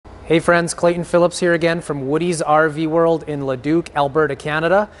Hey friends, Clayton Phillips here again from Woody's RV World in Leduc, Alberta,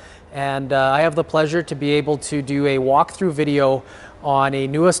 Canada. And I have the pleasure to be able to do a walkthrough video on a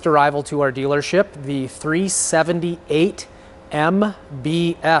newest arrival to our dealership, the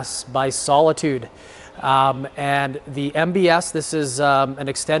 378MBS by Solitude. And the MBS, this is an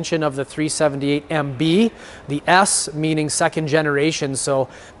extension of the 378MB, the S meaning second generation. So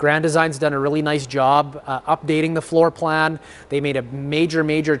Grand Design's done a really nice job updating the floor plan. They made a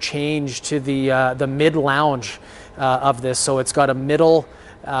major change to the mid lounge of this. So it's got a middle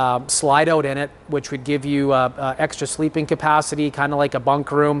slide out in it, which would give you extra sleeping capacity, kind of like a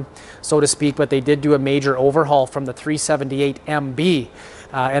bunk room, so to speak. But they did do a major overhaul from the 378MB.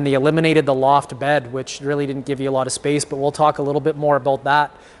 And they eliminated the loft bed, which really didn't give you a lot of space, but we'll talk a little bit more about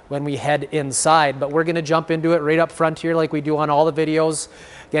that when we head inside. But we're going to jump into it right up front here like we do on all the videos.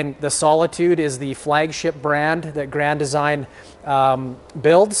 Again, the Solitude is the flagship brand that Grand Design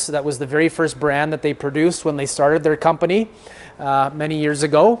builds. That was the very first brand that they produced when they started their company many years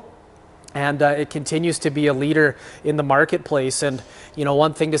ago. And it continues to be a leader in the marketplace. And, you know,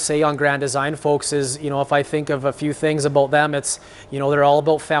 one thing to say on Grand Design, folks, is, you know, if I think of a few things about them, it's, you know, they're all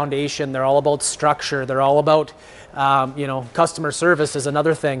about foundation, they're all about structure, they're all about, you know, customer service is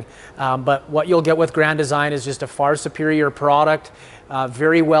another thing. But what you'll get with Grand Design is just a far superior product,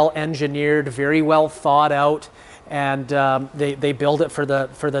 very well engineered, very well thought out, and they build it for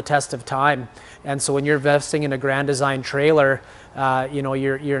the test of time. And so when you're investing in a Grand Design trailer, you know,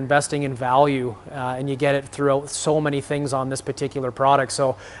 you're investing in value, and you get it throughout so many things on this particular product.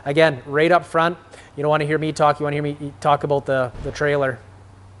 So again, right up front, you don't want to hear me talk, you want to hear me talk about the trailer.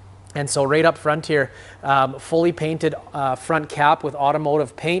 And so right up front here, fully painted front cap with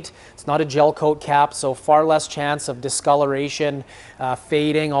automotive paint. It's not a gel coat cap, so far less chance of discoloration,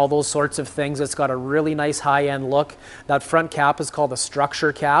 fading, all those sorts of things. It's got a really nice high-end look. That front cap is called a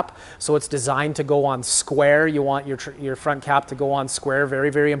structure cap, so it's designed to go on square. You want your front cap to go on square,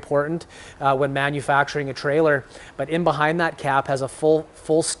 very important when manufacturing a trailer. But in behind that cap has a full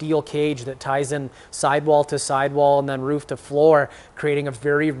steel cage that ties in sidewall to sidewall and then roof to floor, creating a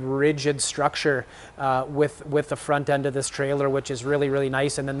very rigid structure with the front end of this trailer, which is really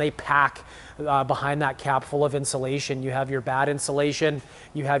nice. And then they pack behind that cap full of insulation. You have your bat insulation,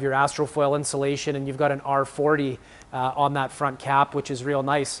 you have your astrofoil insulation, and you've got an R40 on that front cap, which is real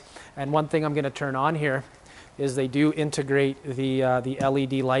nice. And one thing I'm going to turn on here is they do integrate the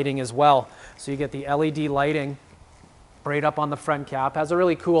LED lighting as well. So you get the LED lighting right up on the front cap. Has a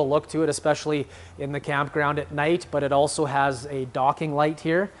really cool look to it, especially in the campground at night, but it also has a docking light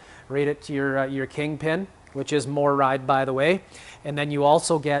here right at your kingpin, which is more ride, by the way. And then you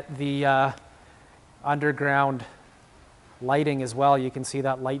also get the underground lighting as well. You can see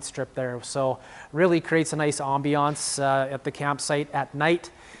that light strip there. So really creates a nice ambiance at the campsite at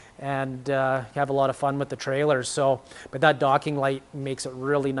night, and have a lot of fun with the trailers. So, but that docking light makes it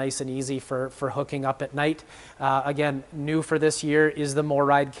really nice and easy for hooking up at night. Again, new for this year is the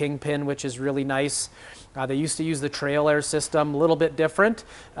MoRide Kingpin, which is really nice. They used to use the trail air system, a little bit different,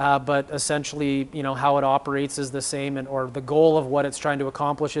 but essentially, you know, how it operates is the same, or the goal of what it's trying to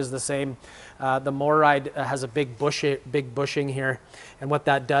accomplish is the same. The MoRide has a big bushing here, and what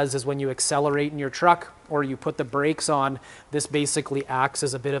that does is when you accelerate in your truck or you put the brakes on, this basically acts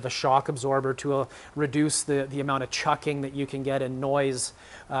as a bit of a shock absorber to reduce the amount of chucking that you can get in noise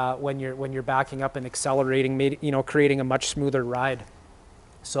when you're backing up and accelerating, you know, creating a much smoother ride.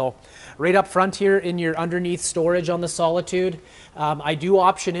 So right up front here in your underneath storage on the Solitude, I do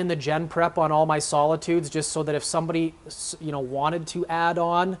option in the gen prep on all my Solitudes, just so that if somebody, you know, wanted to add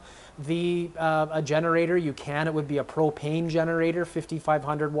on a generator, you can. It would be a propane generator,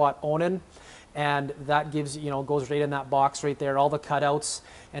 5,500 watt Awning, and that gives, you know, goes right in that box right there. All the cutouts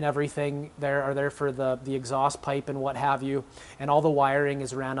and everything there are there for the exhaust pipe and what have you, and all the wiring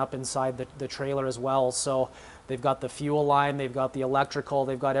is ran up inside the trailer as well. So they've got the fuel line, they've got the electrical,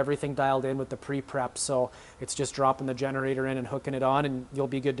 they've got everything dialed in with the pre-prep. So it's just dropping the generator in and hooking it on, and you'll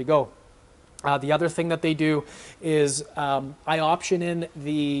be good to go. The other thing that they do is I option in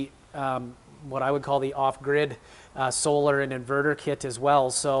the what I would call the off-grid solar and inverter kit as well.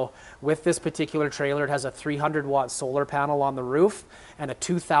 So with this particular trailer, it has a 300 watt solar panel on the roof and a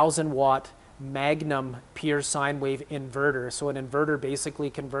 2,000 watt Magnum pure sine wave inverter. So an inverter basically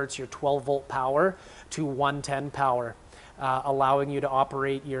converts your 12 volt power to 110 power, allowing you to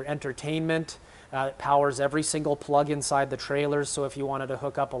operate your entertainment. It powers every single plug inside the trailers. So if you wanted to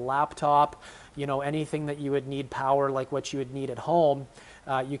hook up a laptop, you know, anything that you would need power, like what you would need at home,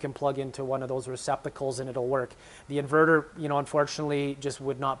 you can plug into one of those receptacles and it'll work. The inverter, you know, unfortunately just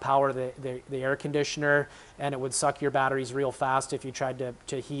would not power the air conditioner, and it would suck your batteries real fast if you tried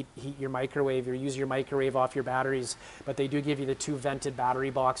to heat your microwave or use your microwave off your batteries. But they do give you the 2 vented battery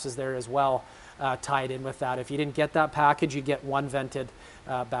boxes there as well, tied in with that. If you didn't get that package, you get 1 vented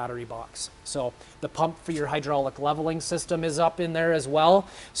battery box. So the pump for your hydraulic leveling system is up in there as well.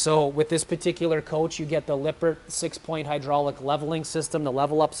 So with this particular coach, you get the Lippert 6-point hydraulic leveling system, the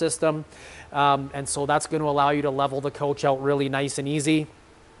level up system. And so that's going to allow you to level the coach out really nice and easy.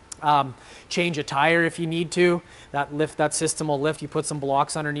 Change a tire if you need to. That system will lift. You put some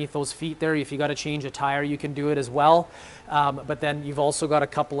blocks underneath those feet there. If you got to change a tire, you can do it as well. But then you've also got a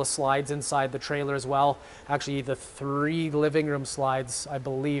couple of slides inside the trailer as well. Actually, the 3 living room slides, I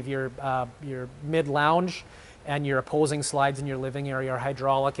believe, your mid lounge and your opposing slides in your living area are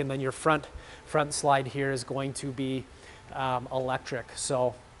hydraulic, and then your front slide here is going to be electric.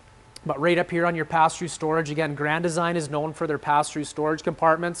 So. But right up here on your pass-through storage, again, Grand Design is known for their pass-through storage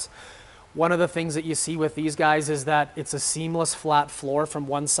compartments. One of the things that you see with these guys is that it's a seamless flat floor from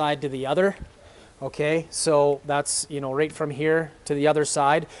one side to the other. Okay, so that's, you know, right from here to the other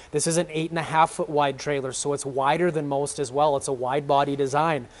side. This is an 8.5-foot wide trailer, so it's wider than most as well. It's a wide body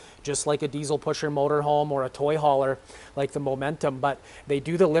design, just like a diesel pusher motorhome or a toy hauler like the Momentum. But they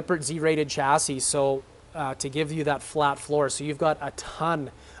do the Lippert Z-rated chassis, so to give you that flat floor. So you've got a ton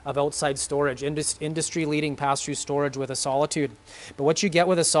of outside storage, industry-leading pass-through storage with a Solitude. But what you get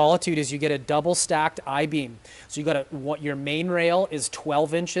with a Solitude is you get a double stacked I-beam. So you got your main rail is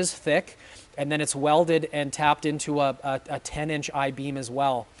 12 inches thick, and then it's welded and tapped into a 10-inch I-beam as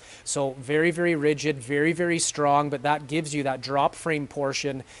well. So very, very rigid, very, very strong, but that gives you, that drop frame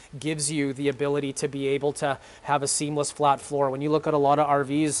portion gives you the ability to be able to have a seamless flat floor. When you look at a lot of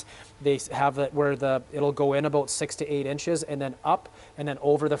RVs, they have it where it'll go in about 6 to 8 inches and then up and then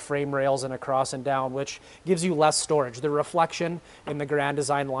over the frame rails and across and down, which gives you less storage. The Reflection in the Grand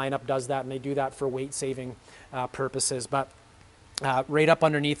Design lineup does that, and they do that for weight saving purposes. But right up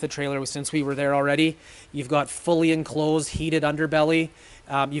underneath the trailer, since we were there already, you've got fully enclosed heated underbelly.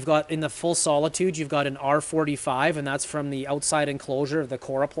 You've got, in the full Solitude, you've got an R45, and that's from the outside enclosure of the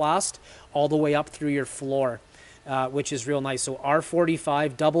Coroplast all the way up through your floor. Which is real nice. So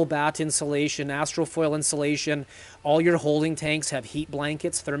R45, double batt insulation, astrofoil insulation. All your holding tanks have heat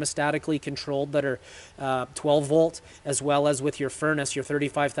blankets, thermostatically controlled, that are 12 volt, as well as with your furnace, your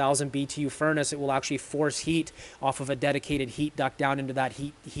 35,000 BTU furnace, it will actually force heat off of a dedicated heat duct down into that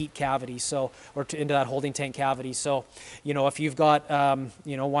heat cavity, so, or into that holding tank cavity. So, you know, if you've got,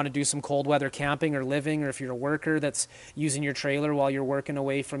 you know, want to do some cold weather camping or living, or if you're a worker that's using your trailer while you're working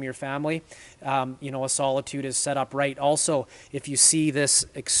away from your family, you know, a Solitude is set up right. Also, if you see this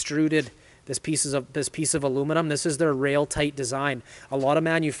extruded, this piece of aluminum, this is their rail tight design. A lot of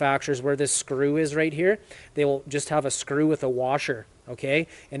manufacturers, where this screw is right here, they will just have a screw with a washer, okay?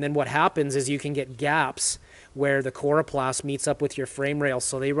 And then what happens is you can get gaps where the Coroplast meets up with your frame rail.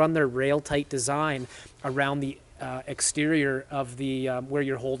 So they run their rail tight design around the exterior of the where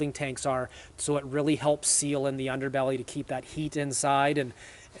your holding tanks are, so it really helps seal in the underbelly to keep that heat inside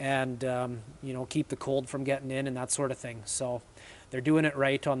and you know, keep the cold from getting in and that sort of thing. So they're doing it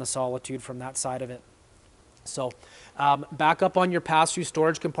right on the Solitude from that side of it. So back up on your pass-through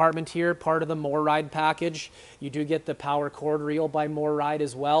storage compartment here, part of the MoreRide package, you do get the power cord reel by MoreRide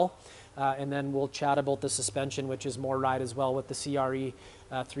as well. And then we'll chat about the suspension, which is MoreRide as well, with the CRE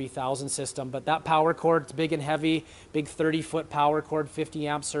 3000 system. But that power cord, it's big and heavy, big 30-foot power cord, 50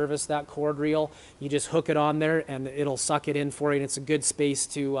 amp service, that cord reel. You just hook it on there and it'll suck it in for you, and it's a good space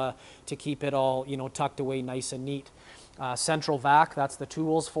to keep it all, you know, tucked away nice and neat. Central vac, that's the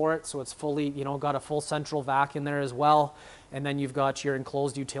tools for it, so it's fully, you know, got a full central vac in there as well. And then you've got your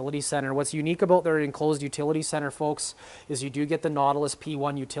enclosed utility center. What's unique about their enclosed utility center, folks, is you do get the Nautilus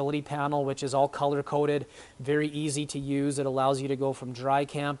P1 utility panel, which is all color coded, very easy to use. It allows you to go from dry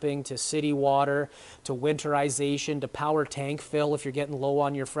camping to city water to winterization to power tank fill if you're getting low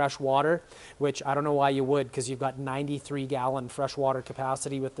on your fresh water, which I don't know why you would, because you've got 93-gallon freshwater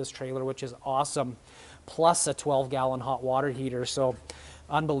capacity with this trailer, which is awesome, plus a 12-gallon hot water heater. So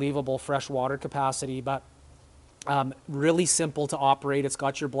unbelievable fresh water capacity. But really simple to operate. It's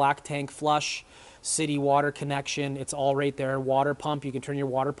got your black tank flush, city water connection. It's all right there. Water pump, you can turn your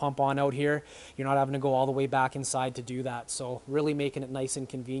water pump on out here. You're not having to go all the way back inside to do that. So really making it nice and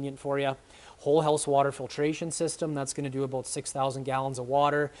convenient for you. Whole house water filtration system, that's going to do about 6,000 gallons of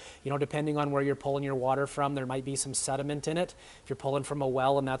water. You know, depending on where you're pulling your water from, there might be some sediment in it. If you're pulling from a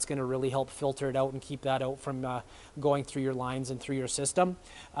well, and that's going to really help filter it out and keep that out from going through your lines and through your system.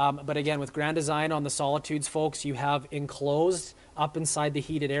 But again, with Grand Design on the Solitudes, folks, you have enclosed up inside the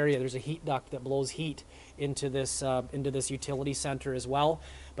heated area. There's a heat duct that blows heat into this utility center as well.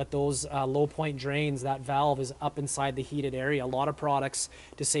 But those low point drains, that valve is up inside the heated area. A lot of products,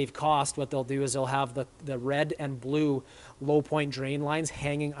 to save cost, what they'll do is they'll have the red and blue low point drain lines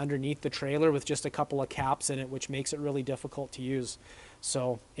hanging underneath the trailer with just a couple of caps in it, which makes it really difficult to use.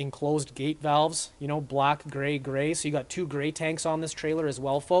 So enclosed gate valves, you know, black, gray, gray. So you got 2 gray tanks on this trailer as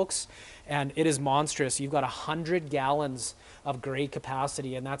well, folks. And it is monstrous. You've got 100 gallons of gray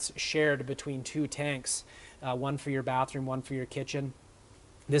capacity, and that's shared between 2 tanks, one for your bathroom, one for your kitchen.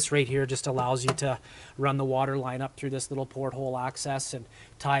 This right here just allows you to run the water line up through this little porthole access and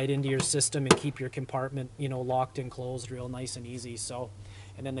tie it into your system and keep your compartment, you know, locked and closed real nice and easy. So,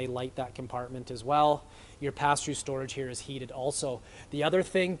 and then they light that compartment as well. Your pass-through storage here is heated also. The other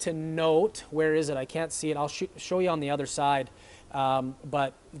thing to note, where is it? I can't see it. I'll show you on the other side.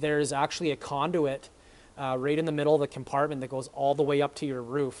 But there's actually a conduit right in the middle of the compartment that goes all the way up to your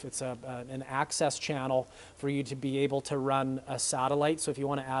roof. It's an access channel for you to be able to run a satellite. So if you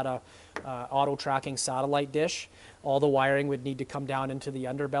want to add a auto tracking satellite dish, all the wiring would need to come down into the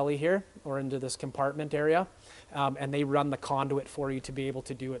underbelly here or into this compartment area. And they run the conduit for you to be able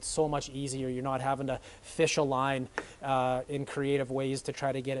to do it so much easier. You're not having to fish a line in creative ways to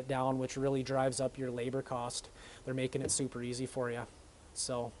try to get it down, which really drives up your labor cost. They're making it super easy for you.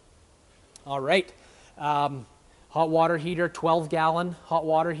 So, all right. Hot water heater, 12-gallon hot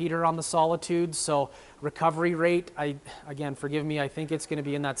water heater on the Solitude. So recovery rate, again, forgive me, I think it's going to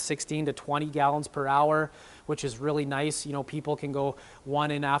be in that 16 to 20 gallons per hour, which is really nice. You know, people can go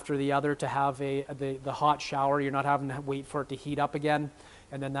one in after the other to have the hot shower. You're not having to wait for it to heat up again.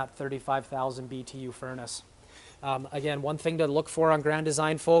 And then that 35,000 BTU furnace. Again, one thing to look for on Grand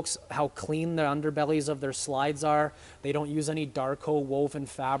Design, folks, how clean the underbellies of their slides are. They don't use any Darco woven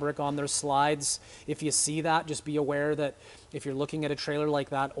fabric on their slides. If you see that, just be aware that if you're looking at a trailer like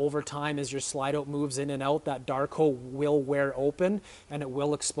that, over time as your slide out moves in and out, that Darco will wear open and it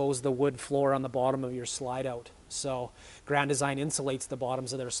will expose the wood floor on the bottom of your slide out. So Grand Design insulates the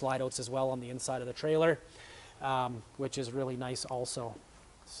bottoms of their slide outs as well on the inside of the trailer, which is really nice also.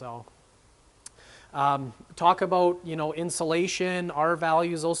 So. Talk about, you know, insulation, R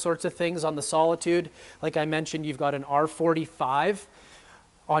values, those sorts of things on the Solitude. Like I mentioned, you've got an R45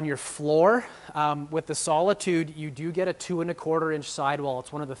 on your floor. With the Solitude, you do get a 2 1/4 inch sidewall.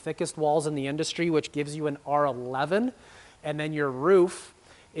 It's one of the thickest walls in the industry, which gives you an R11. And then your roof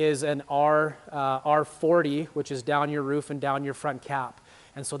is an R40, which is down your roof and down your front cap.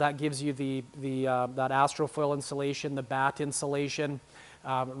 And so that gives you that astrofoil insulation, the batt insulation.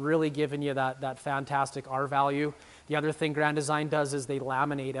 Really giving you that fantastic R value. The other thing Grand Design does is they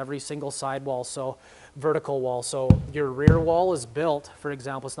laminate every single sidewall, so vertical wall. So your rear wall is built, for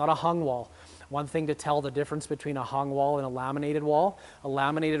example, it's not a hung wall. One thing to tell the difference between a hung wall and a laminated wall,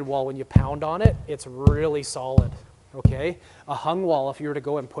 when you pound on it, it's really solid, okay? A hung wall, if you were to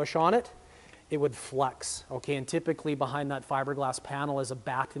go and push on it, it would flex, okay? And typically behind that fiberglass panel is a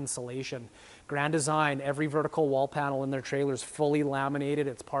batt insulation. Grand Design, every vertical wall panel in their trailer is fully laminated.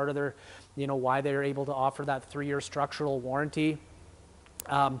 It's part of their, you know, why they're able to offer that 3-year structural warranty.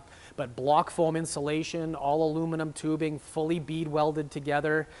 But block foam insulation, all aluminum tubing, fully bead welded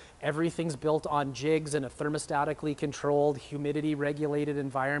together. Everything's built on jigs in a thermostatically controlled, humidity regulated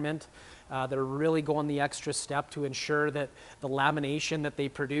environment. They're really going the extra step to ensure that the lamination that they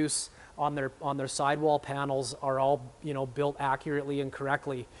produce on their sidewall panels are all, you know, built accurately and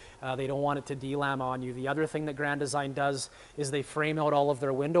correctly. They don't want it to delam on you. The other thing that Grand Design does is they frame out all of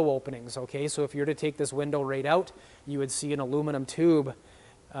their window openings, okay? So if you were to take this window right out, you would see an aluminum tube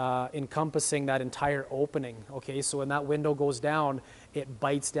encompassing that entire opening, okay? So when that window goes down, it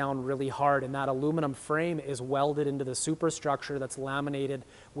bites down really hard, and that aluminum frame is welded into the superstructure that's laminated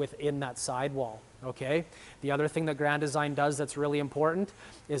within that sidewall, okay? The other thing that Grand Design does that's really important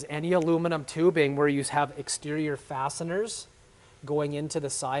is any aluminum tubing where you have exterior fasteners going into the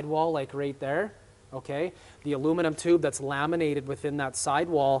sidewall, like right there, okay? The aluminum tube that's laminated within that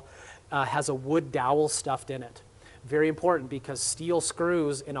sidewall has a wood dowel stuffed in it. Very important, because steel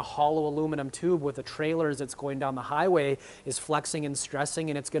screws in a hollow aluminum tube with a trailer as it's going down the highway is flexing and stressing,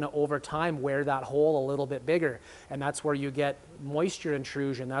 and it's going to over time wear that hole a little bit bigger. And that's where you get moisture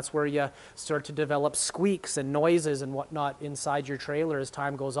intrusion. That's where you start to develop squeaks and noises and whatnot inside your trailer as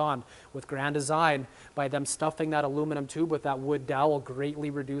time goes on. With Grand Design, by them stuffing that aluminum tube with that wood dowel,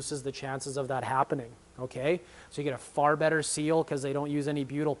 greatly reduces the chances of that happening. Okay, so you get a far better seal because they don't use any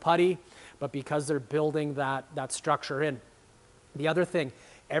butyl putty, but because they're building that structure in. The other thing,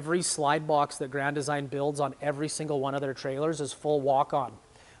 every slide box that Grand Design builds on every single one of their trailers is full walk-on.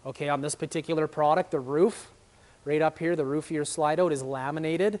 Okay, on this particular product, the roof, right up here, the roof of your slide out is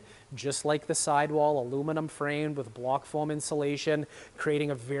laminated, just like the sidewall, aluminum framed with block foam insulation, creating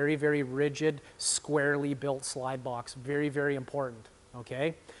a very, very rigid, squarely built slide box. Very, very important,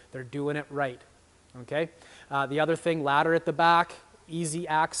 okay? They're doing it right, okay? The other thing, ladder at the back, easy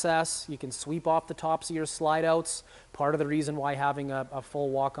access. You can sweep off the tops of your slide outs. Part of the reason why having a full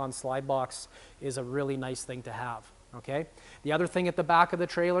walk-on slide box is a really nice thing to have, okay? The other thing at the back of the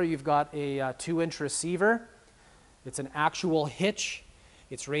trailer, you've got a 2-inch receiver. It's an actual hitch.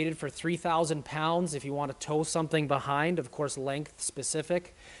 It's rated for 3,000 pounds if you want to tow something behind, of course length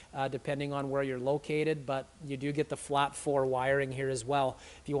specific, depending on where you're located, but you do get the flat 4 wiring here as well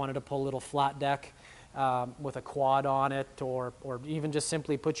if you wanted to pull a little flat deck with a quad on it, or even just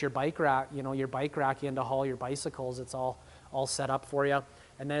simply put your bike rack, your bike rack in to haul your bicycles. It's all set up for you.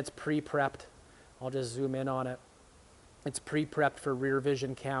 And then it's pre-prepped. I'll just zoom in on it. It's pre-prepped for rear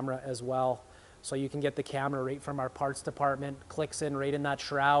vision camera as well. So you can get the camera right from our parts department, clicks in right in that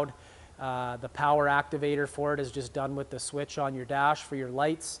shroud. The power activator for it is just done with the switch on your dash for your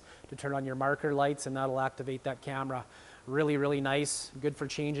lights to turn on your marker lights, and that'll activate that camera. Really, really nice. Good for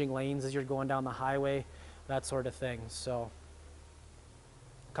changing lanes as you're going down the highway, that sort of thing. So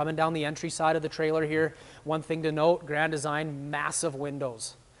coming down the entry side of the trailer here, one thing to note, Grand Design, massive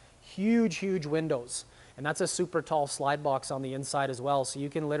windows. Huge, huge windows. And that's a super tall slide box on the inside as well. So you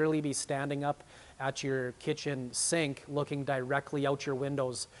can literally be standing up at your kitchen sink looking directly out your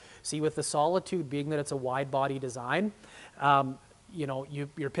windows. See, with the Solitude, being that it's a wide body design,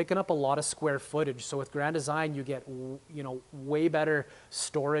 you're picking up a lot of square footage. So with Grand Design, you get way better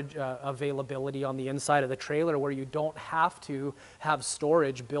storage availability on the inside of the trailer, where you don't have to have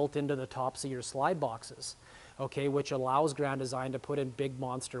storage built into the tops of your slide boxes, okay, which allows Grand Design to put in big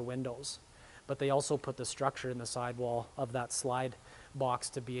monster windows. But they also put the structure in the sidewall of that slide box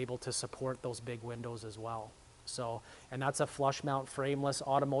to be able to support those big windows as well. So, and that's a flush mount frameless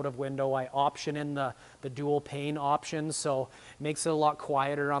automotive window. I option in the dual pane option, so it makes it a lot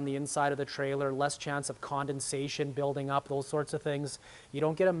quieter on the inside of the trailer, less chance of condensation building up, those sorts of things. You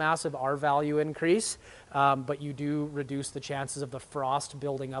don't get a massive R value increase, but you do reduce the chances of the frost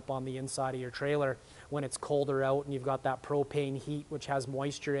building up on the inside of your trailer when it's colder out and you've got that propane heat which has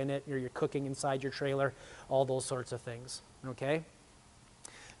moisture in it, or you're cooking inside your trailer, all those sorts of things, okay?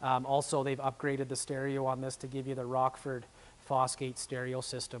 Also, they've upgraded the stereo on this to give you the Rockford Fosgate stereo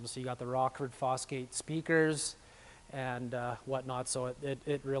system. So you got the Rockford Fosgate speakers and whatnot, so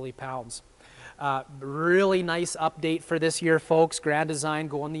it really pounds. Really nice update for this year, folks. Grand Design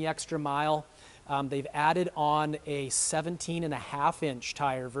going the extra mile. They've added on a 17.5-inch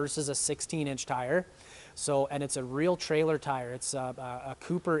tire versus a 16-inch tire. So, and it's a real trailer tire. It's a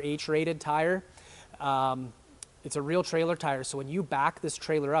Cooper H-rated tire. It's a real trailer tire, so when you back this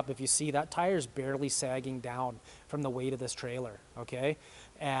trailer up, if you see, that tire is barely sagging down from the weight of this trailer, okay?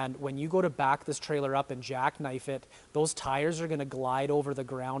 And when you go to back this trailer up and jackknife it, those tires are going to glide over the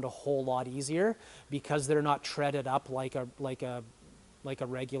ground a whole lot easier because they're not treaded up like a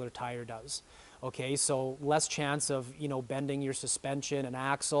regular tire does, okay? So less chance of, bending your suspension and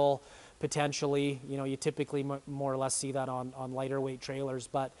axle, potentially. You typically more or less see that on lighter weight trailers,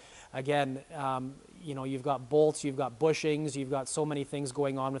 but again, you've got bolts, you've got bushings, you've got so many things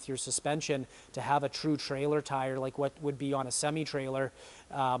going on with your suspension. To have a true trailer tire like what would be on a semi-trailer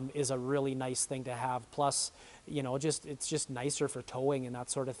is a really nice thing to have. Plus, it's just nicer for towing and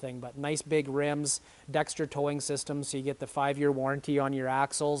that sort of thing. But nice big rims, Dexter towing system, so you get the 5-year warranty on your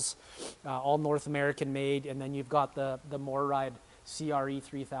axles, all North American made, and then you've got the MoreRide CRE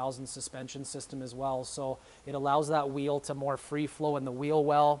 3000 suspension system as well. So it allows that wheel to more free flow in the wheel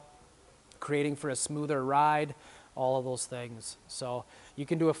well, creating for a smoother ride, all of those things. So you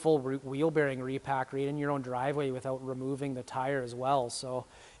can do a full wheel bearing repack right in your own driveway without removing the tire as well. So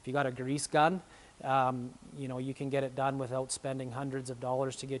if you got a grease gun, you can get it done without spending hundreds of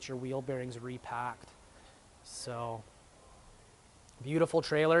dollars to get your wheel bearings repacked. So beautiful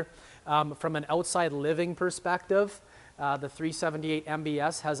trailer. From an outside living perspective, The 378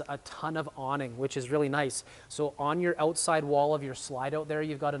 MBS has a ton of awning, which is really nice. So on your outside wall of your slide out there,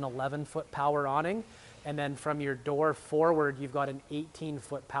 you've got an 11-foot power awning. And then from your door forward, you've got an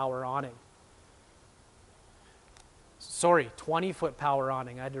 18-foot power awning. Sorry, 20-foot power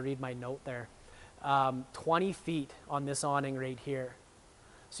awning. I had to read my note there. 20 feet on this awning right here.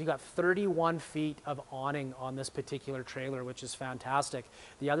 So you got 31 feet of awning on this particular trailer, which is fantastic.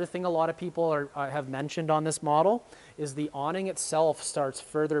 The other thing a lot of people have mentioned on this model is the awning itself starts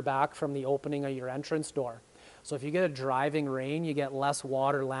further back from the opening of your entrance door. So if you get a driving rain, you get less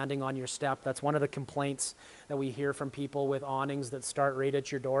water landing on your step. That's one of the complaints that we hear from people with awnings that start right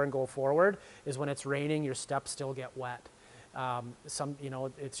at your door and go forward, is when it's raining, your steps still get wet.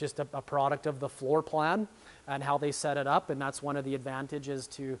 It's just a product of the floor plan and how they set it up, and that's one of the advantages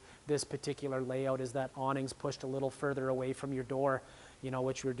to this particular layout, is that awning's pushed a little further away from your door,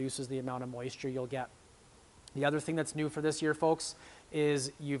 which reduces the amount of moisture you'll get. The other thing that's new for this year, folks,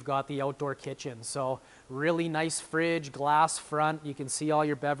 is you've got the outdoor kitchen. So really nice fridge, glass front. You can see all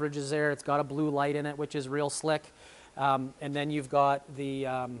your beverages there. It's got a blue light in it, which is real slick. And then you've got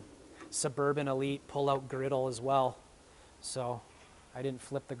the Suburban Elite pull-out griddle as well. So I didn't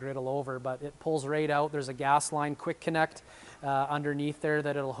flip the griddle over, but it pulls right out. There's a gas line quick connect underneath there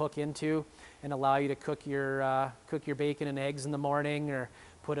that it'll hook into and allow you to cook your bacon and eggs in the morning, or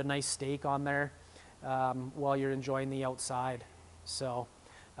put a nice steak on there while you're enjoying the outside. So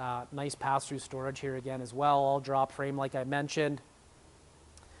nice pass-through storage here again as well. All drop frame like I mentioned.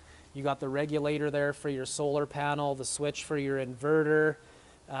 You got the regulator there for your solar panel, the switch for your inverter.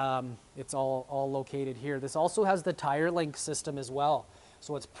 It's all located here. This also has the tire link system as well.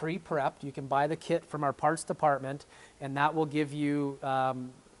 So it's pre-prepped. You can buy the kit from our parts department, and that will give you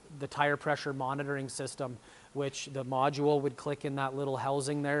the tire pressure monitoring system, which the module would click in that little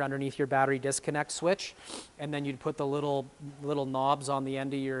housing there underneath your battery disconnect switch, and then you'd put the little knobs on the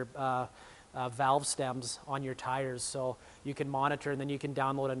end of your valve stems on your tires, so you can monitor, and then you can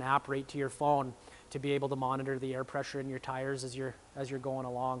download an app right to your phone to be able to monitor the air pressure in your tires as you're going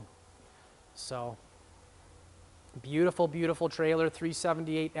along. So beautiful, beautiful trailer,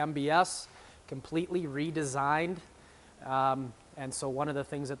 378 MBS, completely redesigned. And so one of the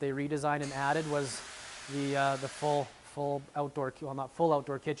things that they redesigned and added was the full outdoor, well, not full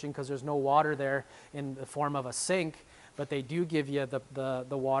outdoor kitchen, because there's no water there in the form of a sink, but they do give you the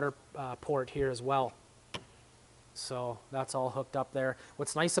water port here as well. So that's all hooked up there.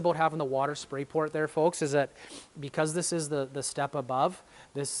 What's nice about having the water spray port there, folks, is that because this is the step above,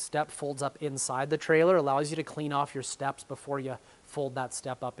 this step folds up inside the trailer, allows you to clean off your steps before you fold that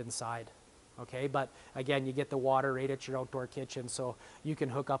step up inside. Okay, but again, you get the water right at your outdoor kitchen, so you can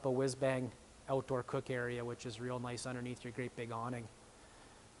hook up a whiz-bang outdoor cook area, which is real nice underneath your great big awning.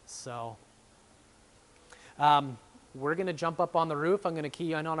 So we're going to jump up on the roof. I'm going to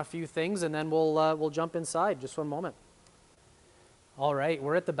key in on a few things, and then we'll jump inside. Just one moment. All right,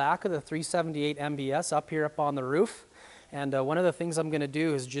 we're at the back of the 378 MBS up here up on the roof, and one of the things I'm going to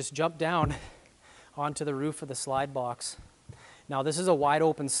do is just jump down onto the roof of the slide box. Now this is a wide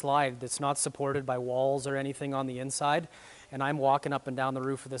open slide that's not supported by walls or anything on the inside, and I'm walking up and down the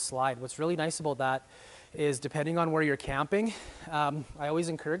roof of this slide. What's really nice about that is, depending on where you're camping, I always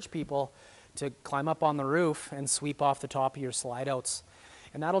encourage people to climb up on the roof and sweep off the top of your slide outs.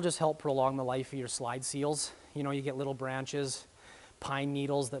 And that'll just help prolong the life of your slide seals. You know, you get little branches, pine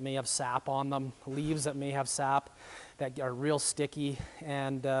needles that may have sap on them, leaves that may have sap that are real sticky,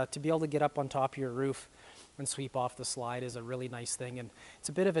 and to be able to get up on top of your roof and sweep off the slide is a really nice thing. And it's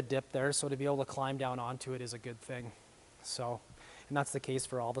a bit of a dip there, so to be able to climb down onto it is a good thing. So, and that's the case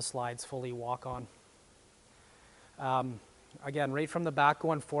for all the slides, fully walk on. Again, right from the back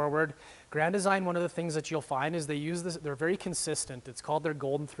going forward, Grand Design, one of the things that you'll find is they use this, they're very consistent. It's called their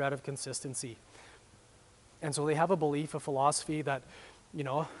golden thread of consistency. And so they have a belief, a philosophy that, you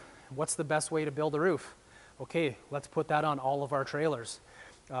know, what's the best way to build a roof? Okay, let's put that on all of our trailers.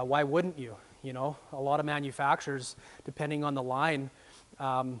 Why wouldn't you? You know, a lot of manufacturers, depending on the line,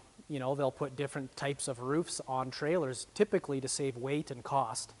 you know, they'll put different types of roofs on trailers, typically to save weight and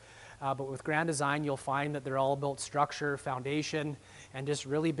cost. But with Grand Design, you'll find that they're all about structure, foundation, and just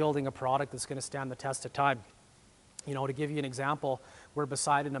really building a product that's going to stand the test of time. You know, to give you an example, we're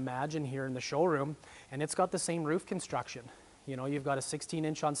beside an Imagine here in the showroom, and it's got the same roof construction. You know, you've got a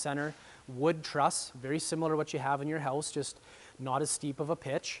 16-inch on center, wood truss, very similar to what you have in your house, just not as steep of a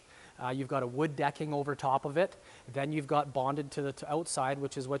pitch. You've got a wood decking over top of it. Then you've got bonded to the outside,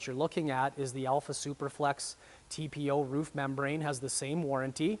 which is what you're looking at, is the Alpha Superflex TPO roof membrane, has the same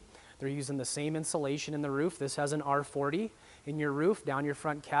warranty. They're using the same insulation in the roof. This has an R40 in your roof, down your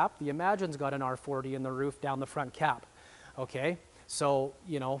front cap. The Imagine's got an R40 in the roof, down the front cap. Okay, so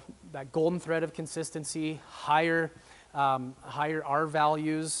you know that golden thread of consistency, higher R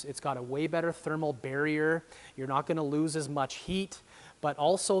values. It's got a way better thermal barrier. You're not going to lose as much heat, but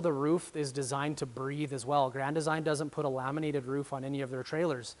also the roof is designed to breathe as well. Grand Design doesn't put a laminated roof on any of their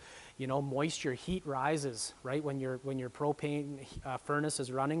trailers. You know, moisture, heat rises, right? When your propane furnace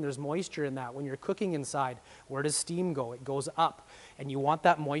is running, there's moisture in that. When you're cooking inside, where does steam go? It goes up, and you want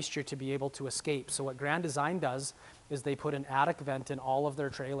that moisture to be able to escape. So what Grand Design does is they put an attic vent in all of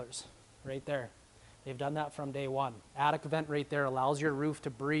their trailers, right there. They've done that from day one. Attic vent right there allows your roof to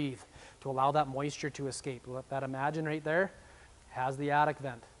breathe, to allow that moisture to escape. Let that imagine right there has the attic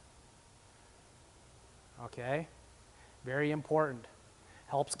vent. Okay, very important.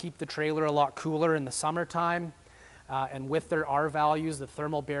 Helps keep the trailer a lot cooler in the summertime. And with their R values, the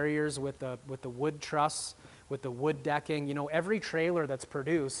thermal barriers, with the wood truss, with the wood decking, you know, every trailer that's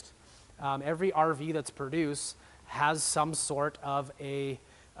produced, every RV that's produced has some sort of a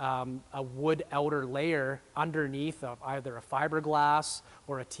wood outer layer underneath of either a fiberglass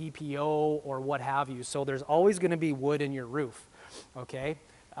or a TPO or what have you. So there's always going to be wood in your roof, okay,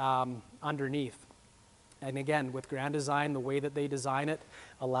 underneath. And again, with Grand Design, the way that they design it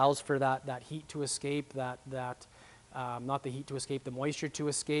allows for that heat to escape, not the heat to escape, the moisture to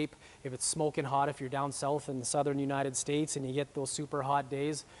escape. If it's smoking hot, if you're down south in the southern United States and you get those super hot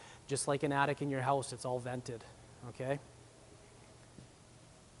days, just like an attic in your house, it's all vented, okay?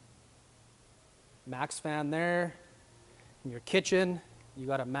 Max fan there. In your kitchen, you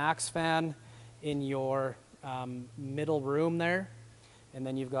got a max fan in your middle room there. And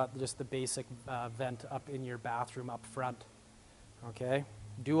then you've got just the basic vent up in your bathroom up front. Okay.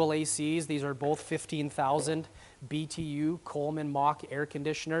 Dual ACs. These are both 15,000 BTU Coleman Mach air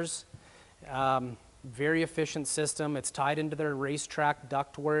conditioners. Very efficient system. It's tied into their racetrack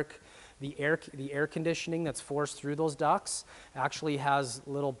ductwork. The air conditioning that's forced through those ducts actually has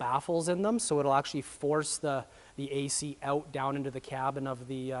little baffles in them, so it'll actually force the AC out down into the cabin of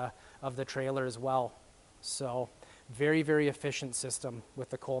the trailer as well. So very, very efficient system with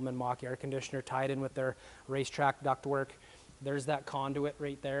the Coleman Mach air conditioner tied in with their racetrack ductwork. There's that conduit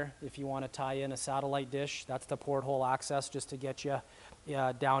right there. If you want to tie in a satellite dish, that's the porthole access just to get you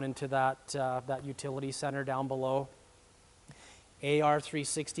down into that utility center down below.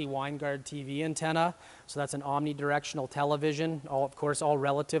 AR360 Winegard TV antenna, so that's an omnidirectional television. Of course, all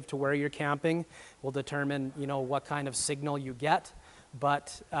relative to where you're camping will determine, you know, what kind of signal you get.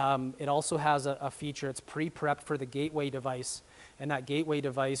 But it also has a feature. It's pre-prepped for the gateway device, and that gateway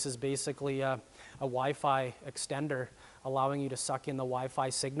device is basically a Wi-Fi extender, allowing you to suck in the Wi-Fi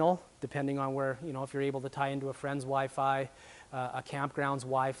signal, depending on where, you know, if you're able to tie into a friend's Wi-Fi, a campground's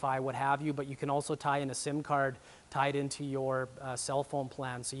Wi-Fi, what have you. But you can also tie in a SIM card tied into your cell phone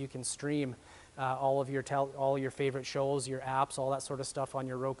plan, so you can stream all your favorite shows, your apps, all that sort of stuff on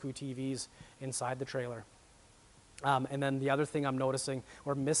your Roku TVs inside the trailer. And then the other thing I'm noticing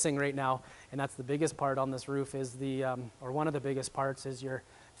or missing right now, and that's the biggest part on this roof, is or one of the biggest parts is your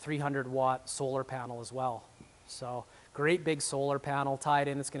 300-watt solar panel as well. So great big solar panel tied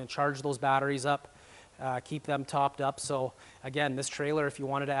in. It's going to charge those batteries up, keep them topped up. So again, this trailer, if you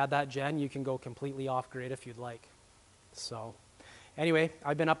wanted to add that gen, you can go completely off-grid if you'd like. So anyway,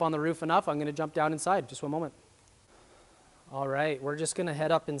 I've been up on the roof enough. I'm going to jump down inside. Just one moment. All right, we're just going to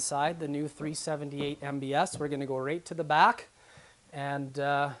head up inside the new 378 MBS. We're going to go right to the back and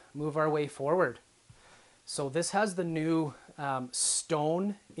move our way forward. So this has the new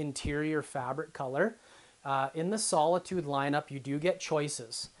stone interior fabric color. In the Solitude lineup, you do get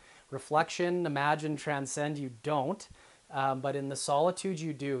choices. Reflection, Imagine, Transcend, you don't. But in the Solitude,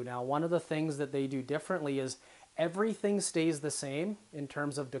 you do. Now, one of the things that they do differently is everything stays the same in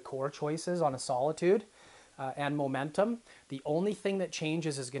terms of decor choices on a Solitude. And momentum. The only thing that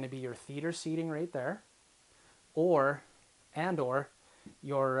changes is going to be your theater seating right there, or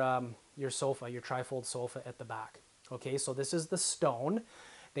your sofa, your trifold sofa at the back. Okay, so this is the stone.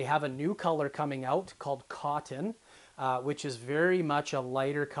 They have a new color coming out called Cotton, which is very much a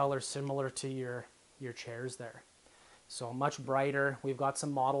lighter color similar to your chairs there. So much brighter. We've got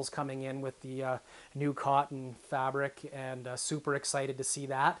some models coming in with the new cotton fabric, and super excited to see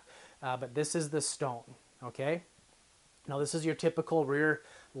that. But this is the stone. Okay, now this is your typical rear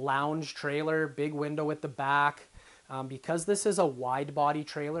lounge trailer, big window at the back. Because this is a wide body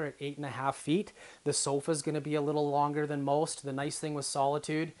trailer at 8.5 feet, the sofa is going to be a little longer than most. The nice thing with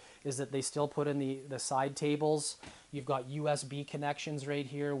Solitude is that they still put in the side tables. You've got USB connections right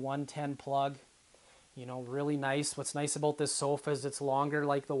here, 110 plug. You know, really nice. What's nice about this sofa is it's longer,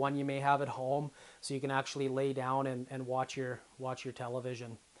 like the one you may have at home, so you can actually lay down and watch your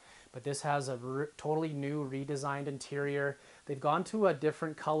television. but this has a totally new redesigned interior. They've gone to a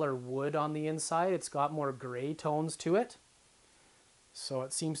different color wood on the inside. It's got more gray tones to it. So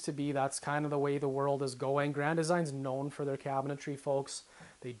it seems to be that's kind of the way the world is going. Grand Design's known for their cabinetry, folks.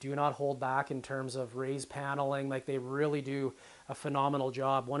 They do not hold back in terms of raised paneling. Like, they really do a phenomenal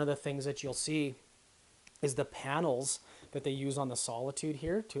job. One of the things that you'll see is the panels that they use on the Solitude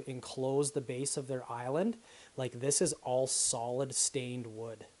here to enclose the base of their island. Like, this is all solid stained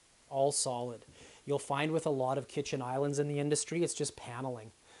wood, all solid. You'll find with a lot of kitchen islands in the industry, it's just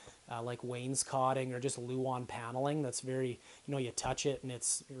paneling. Like wainscoting or just Luan paneling that's very, you touch it and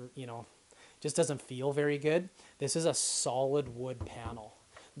it's, just doesn't feel very good. This is a solid wood panel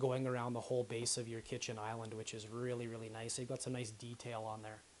going around the whole base of your kitchen island, which is really, really nice. They've got some nice detail on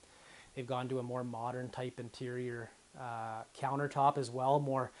there. They've gone to a more modern type interior countertop as well,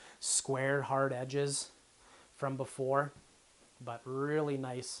 more square hard edges from before, but really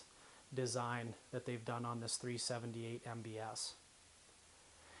nice design that they've done on this 378 MBS.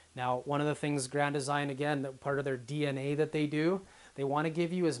 Now, one of the things Grand Design, again, that part of their DNA that they do, they want to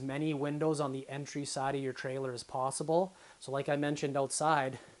give you as many windows on the entry side of your trailer as possible. So like I mentioned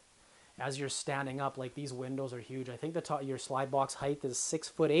outside, as you're standing up, like, these windows are huge. I think the top, your slide box height is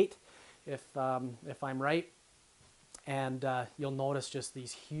 6'8", if I'm right. And you'll notice just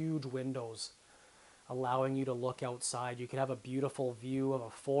these huge windows allowing you to look outside. You could have a beautiful view of a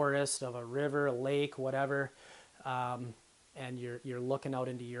forest, of a river, a lake, whatever. And you're looking out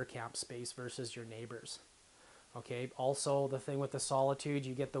into your camp space versus your neighbors. Okay, also the thing with the Solitude,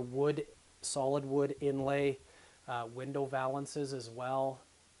 you get the wood, solid wood inlay window valances as well.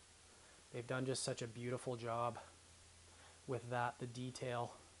 They've done just such a beautiful job with that, the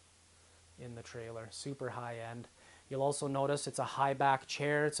detail in the trailer, super high end. You'll also notice it's a high back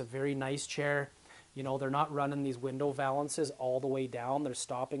chair. It's a very nice chair. They're not running these window valances all the way down. They're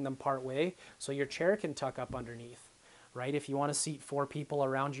stopping them part way, so your chair can tuck up underneath. Right? If you want to seat 4 people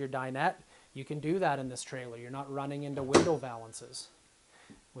around your dinette, you can do that in this trailer. You're not running into window valances.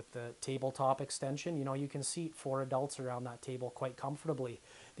 With the tabletop extension, you can seat 4 adults around that table quite comfortably.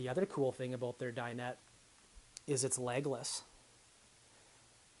 The other cool thing about their dinette is it's legless.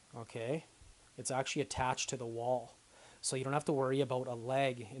 Okay? It's actually attached to the wall. So you don't have to worry about a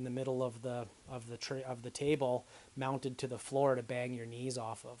leg in the middle of the table mounted to the floor to bang your knees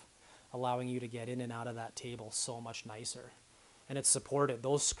off of, allowing you to get in and out of that table so much nicer. And it's supported.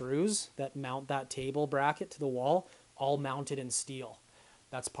 Those screws that mount that table bracket to the wall, all mounted in steel.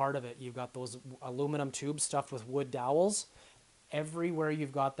 That's part of it. You've got those aluminum tubes stuffed with wood dowels. Everywhere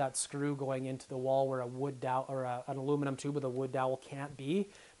you've got that screw going into the wall where a wood dowel or an aluminum tube with a wood dowel can't be,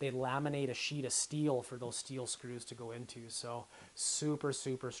 they laminate a sheet of steel for those steel screws to go into. So super,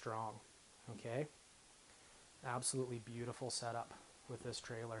 super strong. Okay? Absolutely beautiful setup with this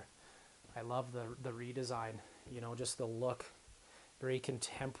trailer. I love the redesign, just the look. Very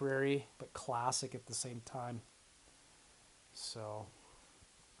contemporary, but classic at the same time. So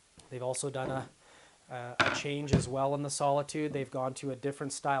they've also done a change as well in the Solitude. They've gone to a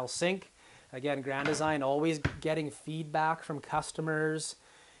different style sink. Again, Grand Design always getting feedback from customers.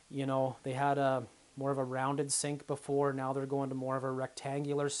 They had more of a rounded sink before. Now they're going to more of a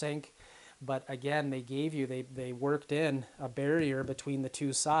rectangular sink. But again, they worked in a barrier between the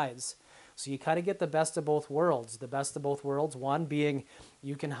two sides. So you kind of get the best of both worlds. The best of both worlds, one being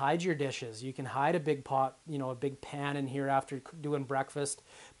you can hide your dishes. You can hide a big pot, a big pan in here after doing breakfast,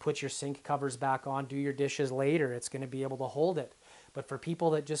 put your sink covers back on, do your dishes later. It's going to be able to hold it. But for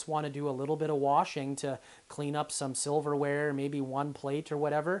people that just want to do a little bit of washing to clean up some silverware, maybe one plate or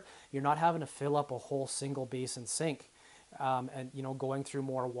whatever, you're not having to fill up a whole single basin sink. And going through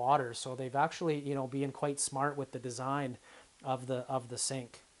more water. So they've actually being quite smart with the design of the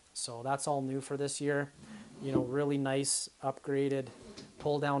sink. So that's all new for this year. Really nice upgraded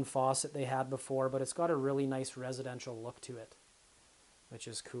pull down faucet they had before, but it's got a really nice residential look to it, which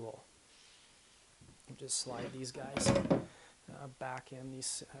is cool. Just slide these guys back in,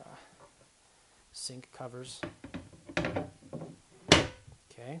 these sink covers.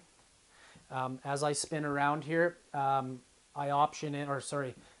 Okay. As I spin around here,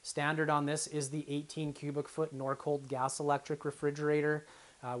 standard on this is the 18 cubic foot Norcold gas electric refrigerator,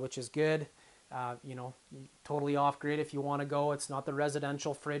 which is good. Totally off grid if you want to go. It's not the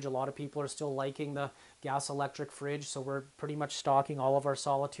residential fridge. A lot of people are still liking the gas electric fridge, so we're pretty much stocking all of our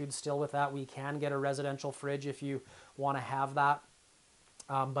Solitudes still with that. We can get a residential fridge if you want to have that.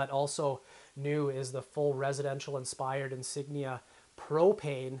 But also new is the full residential inspired Insignia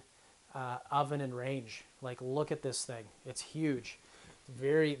propane oven and range. Like, look at this thing. It's huge.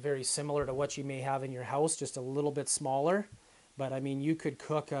 Very, very similar to what you may have in your house, just a little bit smaller, But I mean, you could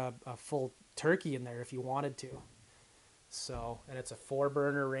cook a full turkey in there if you wanted to. So, and it's a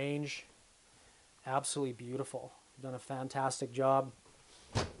 4-burner range. Absolutely beautiful. Done a fantastic job.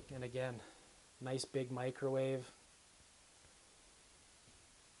 And again, nice big microwave.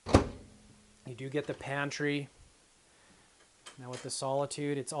 You do get the pantry. Now with the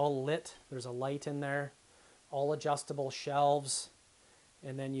Solitude, it's all lit. There's a light in there. All adjustable shelves.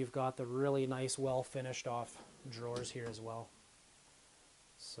 And then you've got the really nice, well finished off drawers here as well.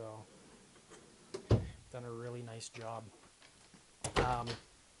 So, done a really nice job.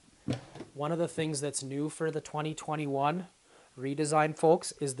 One of the things that's new for the 2021 redesign,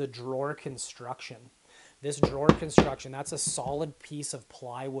 folks, is the drawer construction. This drawer construction, that's a solid piece of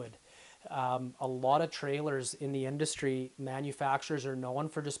plywood. A lot of trailers in the industry, manufacturers are known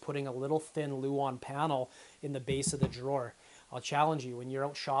for just putting a little thin Luan panel in the base of the drawer. I'll challenge you, when you're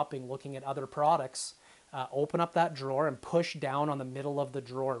out shopping looking at other products, open up that drawer and push down on the middle of the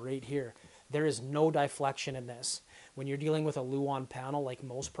drawer right here. There is no deflection in this. When you're dealing with a Luan panel like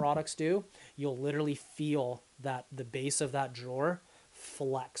most products do, you'll literally feel that the base of that drawer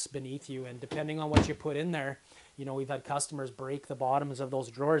flex beneath you. And depending on what you put in there, you know, we've had customers break the bottoms of those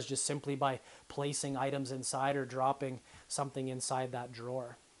drawers just simply by placing items inside or dropping something inside that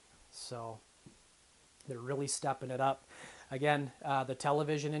drawer. So they're really stepping it up. Again, the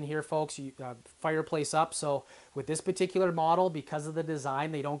television in here, folks, fireplace up. So with this particular model, because of the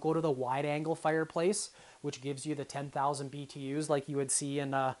design, they don't go to the wide angle fireplace, which gives you the 10,000 BTUs like you would see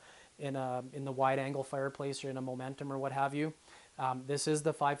in the wide angle fireplace or in a Momentum or what have you. This is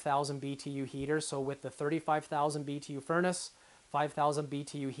the 5,000 BTU heater. So with the 35,000 BTU furnace, 5,000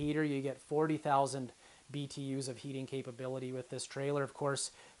 BTU heater, you get 40,000 BTUs of heating capability with this trailer. Of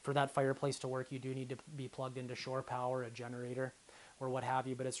course, for that fireplace to work, you do need to be plugged into shore power, a generator, or what have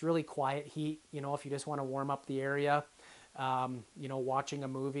you. But it's really quiet heat. You know, if you just want to warm up the area, you know, watching a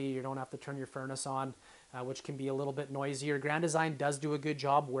movie, you don't have to turn your furnace on, which can be a little bit noisier. Grand Design does do a good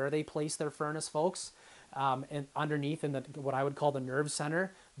job where they place their furnace, folks. And underneath in the what I would call the nerve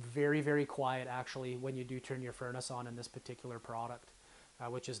center, very, very quiet actually when you do turn your furnace on in this particular product.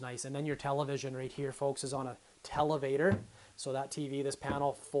 Which is nice. And then your television right here, folks, is on a televator. So that TV, this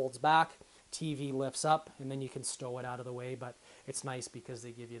panel folds back, TV lifts up, and then you can stow it out of the way. But it's nice because they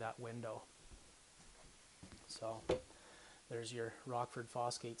give you that window. So there's your Rockford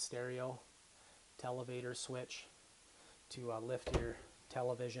Fosgate stereo, televator switch to lift your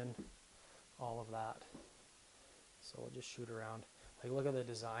television, all of that. So we'll just shoot around. Like, look at the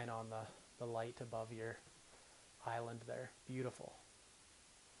design on the light above your island there. Beautiful.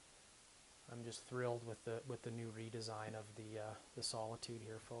 I'm just thrilled with the new redesign of the Solitude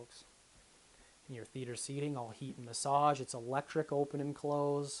here, folks. And your theater seating, all heat and massage. It's electric, open and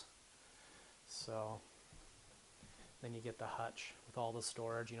close. So then you get the hutch with all the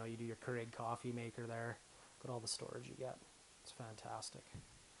storage. You know, you do your Keurig coffee maker there. Look at all the storage you get. It's fantastic.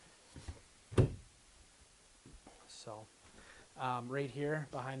 So right here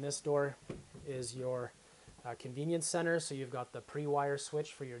behind this door is your convenience center. So you've got the pre-wire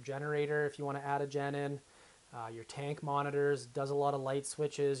switch for your generator if you want to add a gen in. Your tank monitors, does a lot of light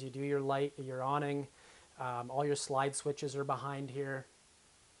switches. You do your light, your awning. All your slide switches are behind here.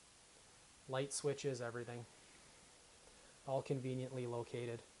 Light switches, everything. All conveniently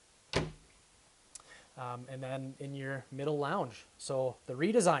located. And then in your middle lounge. So the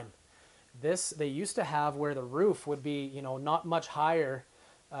redesign. This, they used to have where the roof would be, you know, not much higher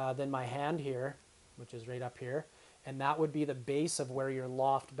than my hand here, which is right up here, and that would be the base of where your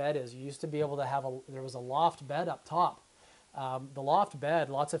loft bed is. You used to be able to have there was a loft bed up top. The loft bed,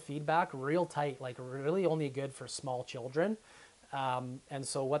 lots of feedback, real tight, like really only good for small children. And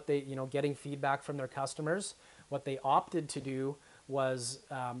so what they, you know, getting feedback from their customers, what they opted to do was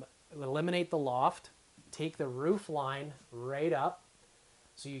eliminate the loft, take the roof line right up.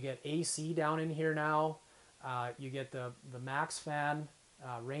 So you get AC down in here now. You get the max fan,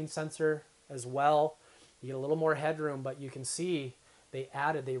 rain sensor as well. You get a little more headroom, but you can see they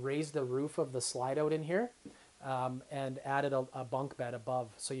raised the roof of the slide out in here and added a bunk bed above.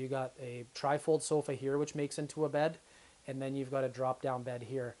 So you got a trifold sofa here, which makes into a bed, and then you've got a drop down bed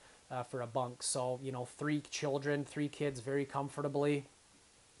here for a bunk. So, you know, 3 children, 3 kids very comfortably.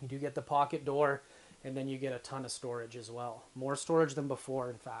 You do get the pocket door, and then you get a ton of storage as well. More storage than before,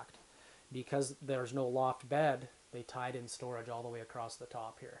 in fact. Because there's no loft bed, they tied in storage all the way across the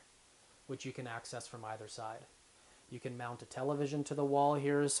top here, which you can access from either side. You can mount a television to the wall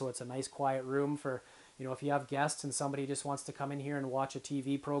here, so it's a nice quiet room for, you know, if you have guests and somebody just wants to come in here and watch a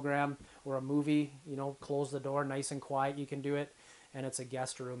TV program or a movie, you know, close the door, nice and quiet, you can do it. And it's a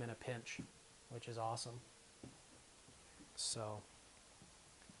guest room in a pinch, which is awesome. So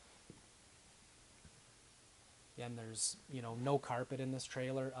again, there's, you know, no carpet in this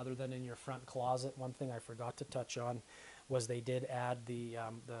trailer other than in your front closet. One thing I forgot to touch on was they did add the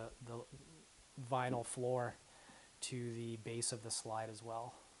vinyl floor to the base of the slide as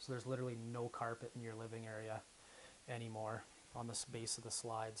well. So there's literally no carpet in your living area anymore on the base of the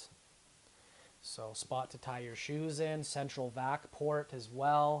slides. So spot to tie your shoes in, central vac port as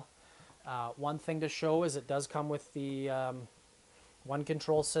well. One thing to show is it does come with the one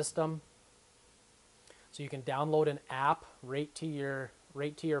control system. So you can download an app right to your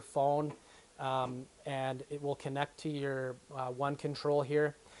phone, and it will connect to your one control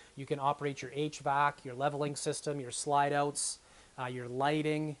here. You can operate your HVAC, your leveling system, your slide outs, your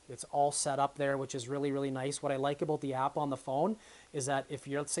lighting. It's all set up there, which is really, really nice. What I like about the app on the phone is that if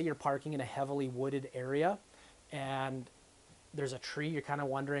you're, let's say you're parking in a heavily wooded area and there's a tree, you're kind of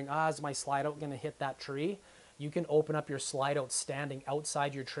wondering, is my slide out going to hit that tree? You can open up your slide out standing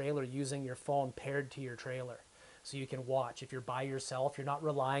outside your trailer using your phone paired to your trailer. So you can watch. If you're by yourself, you're not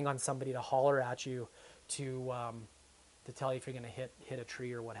relying on somebody to holler at you to tell you if you're going to hit a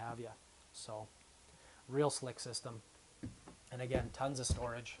tree or what have you. So real slick system. And again, tons of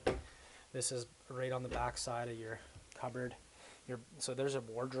storage. This is right on the back side of your cupboard. So there's a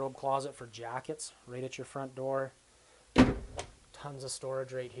wardrobe closet for jackets right at your front door. Tons of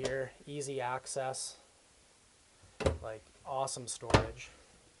storage right here. Easy access. Like awesome storage.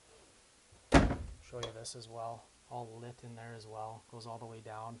 Show you this as well. All lit in there as well. Goes all the way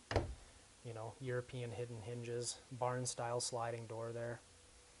down. You know, European hidden hinges. Barn style sliding door there.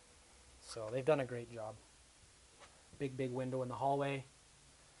 So they've done a great job. Big, big window in the hallway.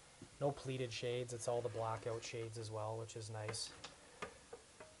 No pleated shades. It's all the blackout shades as well, which is nice.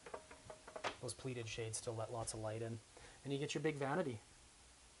 Those pleated shades still let lots of light in. And you get your big vanity.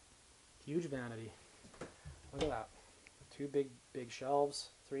 Huge vanity. Look at that. Two big shelves.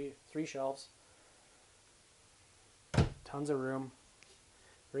 Three shelves. Tons of room.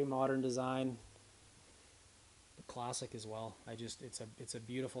 Very modern design. Classic as well. It's a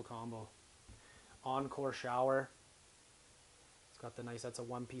beautiful combo. Encore shower. It's got the nice, that's a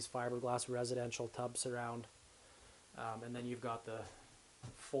one-piece fiberglass residential tub surround. And then you've got the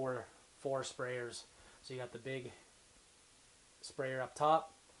four sprayers. So you got the big sprayer up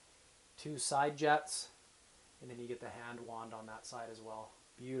top, two side jets, and then you get the hand wand on that side as well.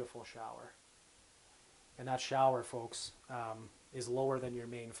 Beautiful shower. And that shower, folks, is lower than your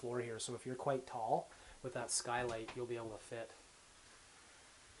main floor here. So if you're quite tall, with that skylight, you'll be able to fit.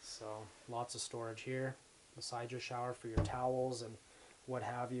 So lots of storage here beside your shower for your towels and what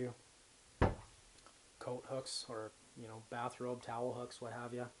have you. Coat hooks or, you know, bathrobe, towel hooks, what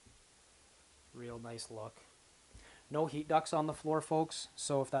have you. Real nice look. No heat ducts on the floor, folks.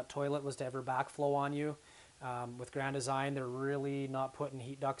 So if that toilet was to ever backflow on you, with Grand Design, they're really not putting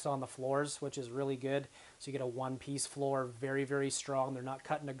heat ducts on the floors, which is really good. So you get a one-piece floor, very, very strong. They're not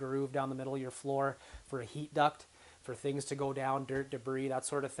cutting a groove down the middle of your floor for a heat duct, for things to go down, dirt, debris, that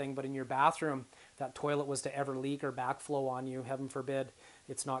sort of thing. But in your bathroom, if that toilet was to ever leak or backflow on you, heaven forbid,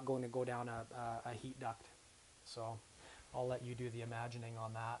 it's not going to go down a heat duct. So I'll let you do the imagining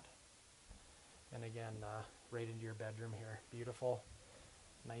on that. And again, right into your bedroom here. Beautiful.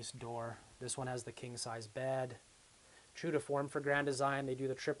 Nice door. This one has the king-size bed. True to form for Grand Design. They do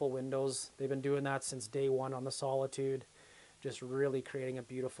the triple windows. They've been doing that since day one on the Solitude. Just really creating a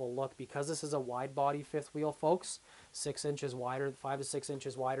beautiful look. Because this is a wide body fifth wheel, folks, 6 inches wider, 5 to 6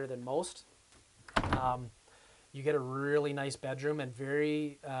 inches wider than most. You get a really nice bedroom and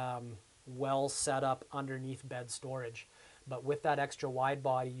very well set up underneath bed storage. But with that extra wide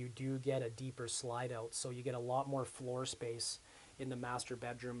body, you do get a deeper slide out. So you get a lot more floor space in the master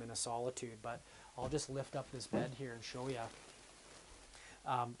bedroom in a Solitude. But I'll just lift up this bed here and show you.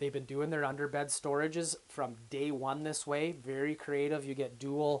 They've been doing their underbed storages from day one this way. Very creative. You get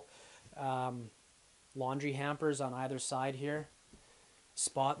dual laundry hampers on either side here.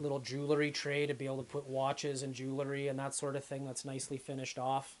 Spot little jewelry tray to be able to put watches and jewelry and that sort of thing. That's nicely finished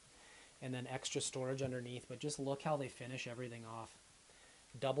off. And then extra storage underneath. But just look how they finish everything off.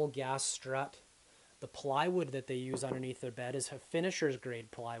 Double gas strut. The plywood that they use underneath their bed is a finisher's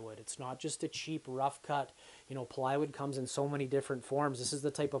grade plywood. It's not just a cheap rough cut. You know, plywood comes in so many different forms. This is the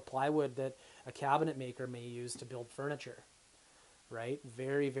type of plywood that a cabinet maker may use to build furniture, right?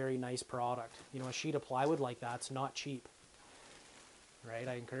 Very, very nice product. You know, a sheet of plywood like that's not cheap, right?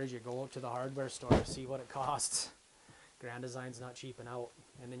 I encourage you to go out to the hardware store, see what it costs. Grand Design's not cheaping out.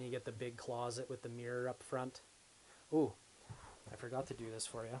 And then you get the big closet with the mirror up front. Ooh, I forgot to do this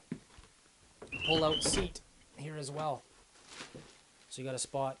for you. Pull-out seat here as well. So you got a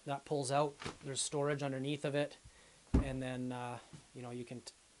spot that pulls out. There's storage underneath of it. and then you know, you can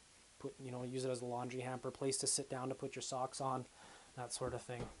put, you know, use it as a laundry hamper, place to sit down to put your socks on, that sort of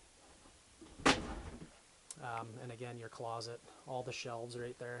thing. And again, your closet, all the shelves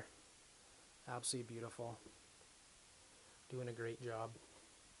right there, absolutely beautiful, doing a great job.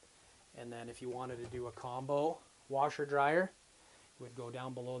 And then if you wanted to do a combo washer dryer, it would go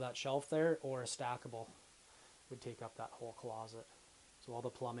down below that shelf there, or a stackable would take up that whole closet. So all the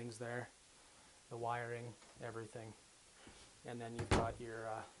plumbing's there, the wiring, everything. And then you've got your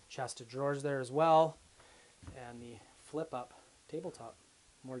chest of drawers there as well, and the flip up tabletop,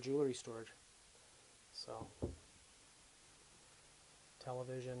 more jewelry storage. So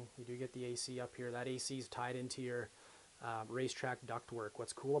television, you do get the AC up here. That AC is tied into your racetrack ductwork.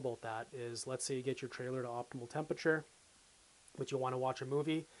 What's cool about that is, let's say you get your trailer to optimal temperature, but you want to watch a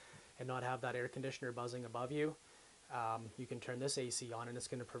movie and not have that air conditioner buzzing above you. You can turn this AC on and it's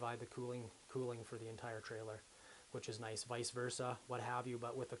going to provide the cooling for the entire trailer, which is nice. Vice versa, what have you.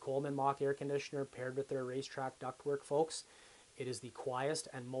 But with the Coleman Mach air conditioner paired with their racetrack ductwork, folks, it is the quietest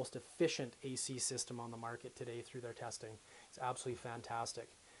and most efficient AC system on the market today through their testing. It's absolutely fantastic.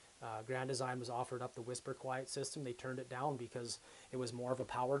 Grand Design was offered up the Whisper Quiet system. They turned it down because it was more of a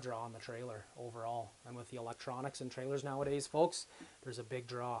power draw on the trailer overall. And with the electronics in trailers nowadays, folks, there's a big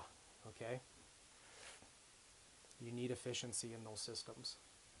draw, okay? You need efficiency in those systems.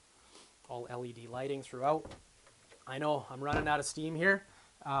 All LED lighting throughout. I know I'm running out of steam here,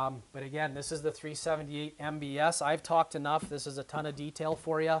 but again, this is the 378 MBS. I've talked enough. This is a ton of detail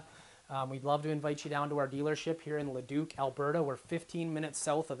for you. We'd love to invite you down to our dealership here in Leduc, Alberta. We're 15 minutes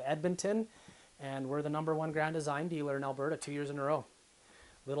south of Edmonton, and we're the #1 Grand Design dealer in Alberta 2 years in a row.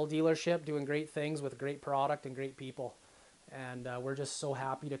 Little dealership doing great things with great product and great people. And we're just so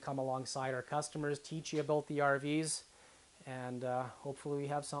happy to come alongside our customers, teach you about the RVs, and hopefully we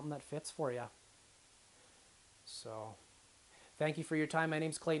have something that fits for you. So thank you for your time. My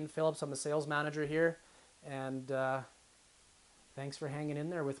name's Clayton Phillips. I'm the sales manager here, and thanks for hanging in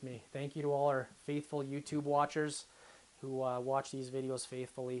there with me. Thank you to all our faithful YouTube watchers who watch these videos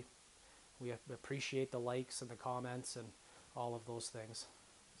faithfully. We appreciate the likes and the comments and all of those things.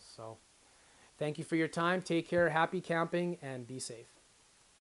 So thank you for your time. Take care, happy camping, and be safe.